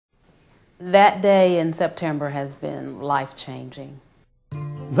That day in September has been life-changing.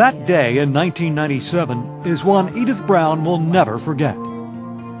 That day in 1997 is one Edith Brown will never forget.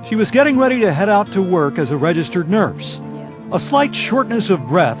 She was getting ready to head out to work as a registered nurse. A slight shortness of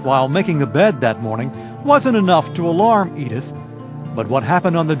breath while making the bed that morning wasn't enough to alarm Edith, but what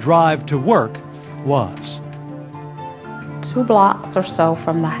happened on the drive to work was. 2 blocks or so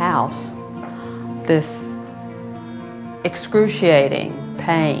from the house, this excruciating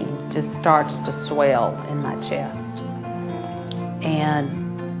pain just starts to swell in my chest. And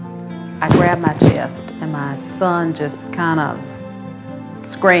I grab my chest and my son just kind of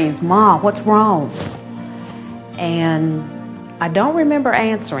screams, "Mom, what's wrong?" And I don't remember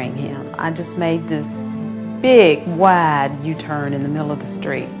answering him. I just made this big, wide U-turn in the middle of the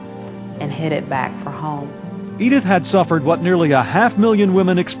street and headed back for home. Edith had suffered what nearly 500,000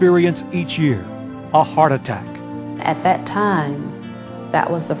 women experience each year, a heart attack. At that time, that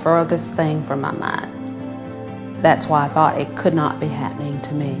was the furthest thing from my mind. That's why I thought it could not be happening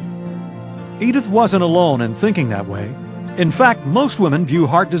to me. Edith wasn't alone in thinking that way. In fact, most women view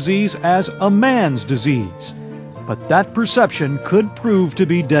heart disease as a man's disease. But that perception could prove to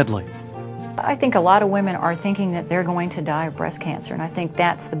be deadly. I think a lot of women are thinking that they're going to die of breast cancer, and I think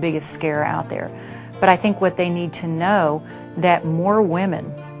that's the biggest scare out there. But I think what they need to know that more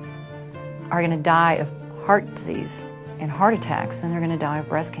women are going to die of heart disease and heart attacks than they're going to die of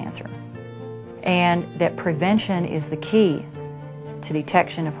breast cancer. And that prevention is the key to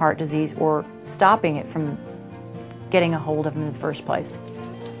detection of heart disease or stopping it from getting a hold of them in the first place.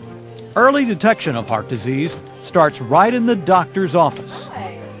 Early detection of heart disease starts right in the doctor's office.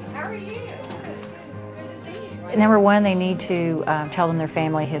 Hi, how are you? Good to see you. Number one, they need to tell them their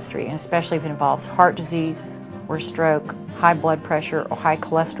family history, and especially if it involves heart disease or stroke, high blood pressure, or high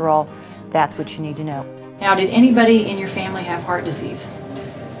cholesterol, that's what you need to know. Now, did anybody in your family have heart disease?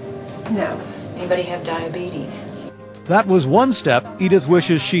 No. Anybody have diabetes? That was one step Edith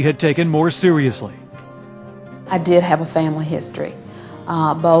wishes she had taken more seriously. I did have a family history,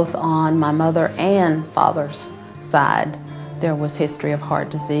 both on my mother and father's side. There was history of heart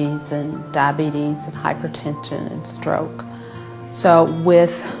disease and diabetes and hypertension and stroke. So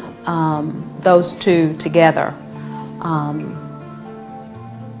with those two together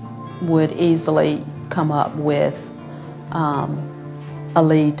would easily come up with a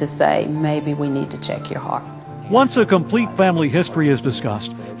lead to say, maybe we need to check your heart. Once a complete family history is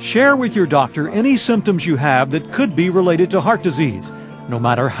discussed, share with your doctor any symptoms you have that could be related to heart disease, no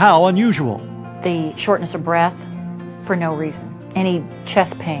matter how unusual. The shortness of breath for no reason, any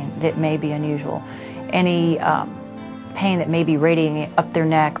chest pain that may be unusual, any pain that may be radiating up their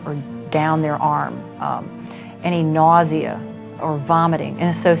neck or down their arm, any nausea or vomiting in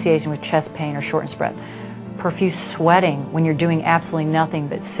association with chest pain or shortness of breath, profuse sweating when you're doing absolutely nothing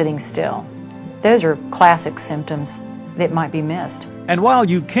but sitting still. Those are classic symptoms that might be missed. And while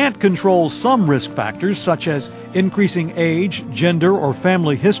you can't control some risk factors, such as increasing age, gender, or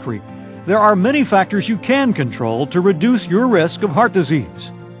family history, there are many factors you can control to reduce your risk of heart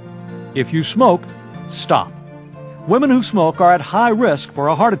disease. If you smoke, stop. Women who smoke are at high risk for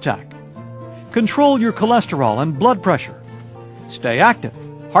a heart attack. Control your cholesterol and blood pressure. Stay active.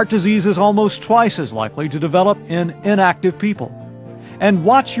 Heart disease is almost twice as likely to develop in inactive people. And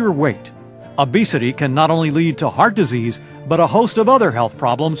watch your weight. Obesity can not only lead to heart disease, but a host of other health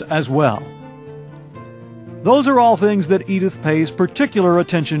problems as well. Those are all things that Edith pays particular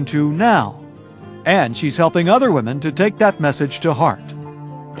attention to now. And she's helping other women to take that message to heart.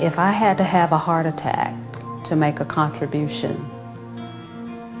 If I had to have a heart attack to make a contribution,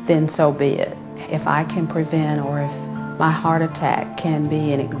 then so be it. If I can prevent, or if my heart attack can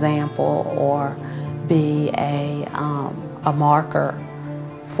be an example or be a marker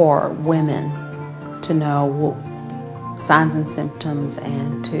for women to know signs and symptoms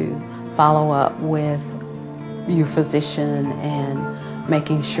and to follow up with your physician and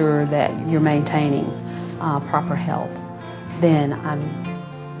making sure that you're maintaining proper health, then I'm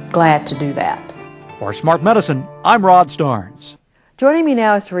glad to do that. For Smart Medicine, I'm Rod Starnes. Joining me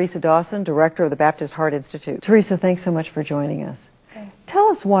now is Teresa Dawson, Director of the Baptist Heart Institute. Teresa, thanks so much for joining us. Okay. Tell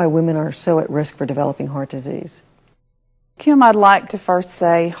us why women are so at risk for developing heart disease. Kim, I'd like to first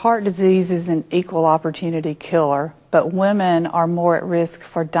say heart disease is an equal opportunity killer, but women are more at risk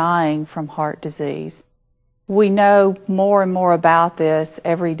for dying from heart disease. We know more and more about this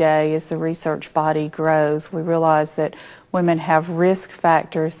every day as the research body grows. We realize that women have risk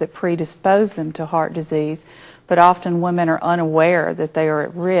factors that predispose them to heart disease, but often women are unaware that they are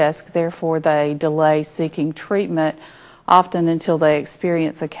at risk, therefore they delay seeking treatment, often until they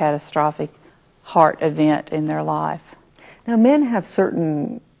experience a catastrophic heart event in their life. Now, men have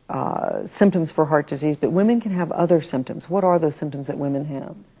certain symptoms for heart disease, but women can have other symptoms. What are those symptoms that women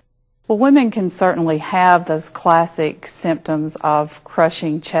have? Well, women can certainly have those classic symptoms of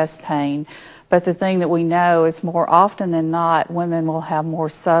crushing chest pain, but the thing that we know is more often than not, women will have more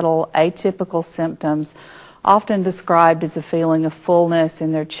subtle, atypical symptoms, often described as a feeling of fullness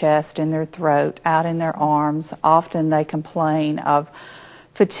in their chest, in their throat, out in their arms. Often they complain of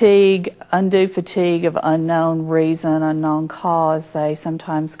fatigue, undue fatigue of unknown reason, unknown cause. They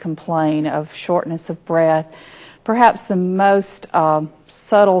sometimes complain of shortness of breath. Perhaps the most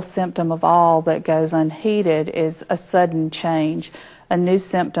subtle symptom of all that goes unheeded is a sudden change, a new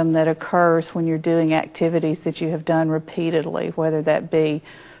symptom that occurs when you're doing activities that you have done repeatedly, whether that be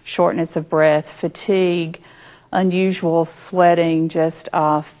shortness of breath, fatigue, unusual sweating, just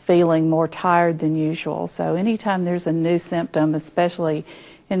feeling more tired than usual. So anytime there's a new symptom, especially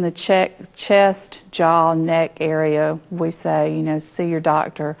in the chest, jaw, neck area, we say, see your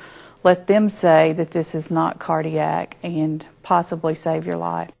doctor. Let them say that this is not cardiac and possibly save your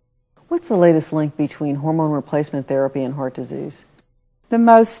life. What's the latest link between hormone replacement therapy and heart disease? The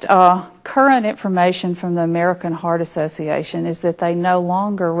most current information from the American Heart Association is that they no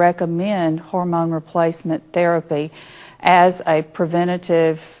longer recommend hormone replacement therapy as a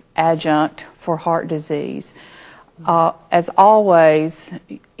preventative adjunct for heart disease. As always,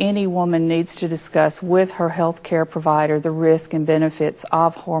 any woman needs to discuss with her health care provider the risk and benefits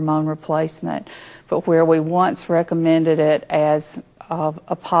of hormone replacement. But where we once recommended it as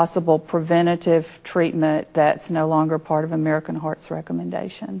a possible preventative treatment, that's no longer part of American Heart's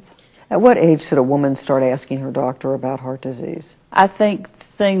recommendations. At what age should a woman start asking her doctor about heart disease? I think the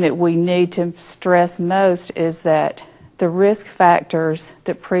thing that we need to stress most is that the risk factors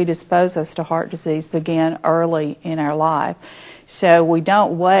that predispose us to heart disease begin early in our life. So we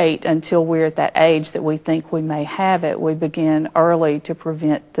don't wait until we're at that age that we think we may have it. We begin early to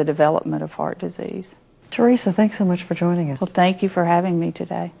prevent the development of heart disease. Teresa, thanks so much for joining us. Well, thank you for having me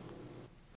today.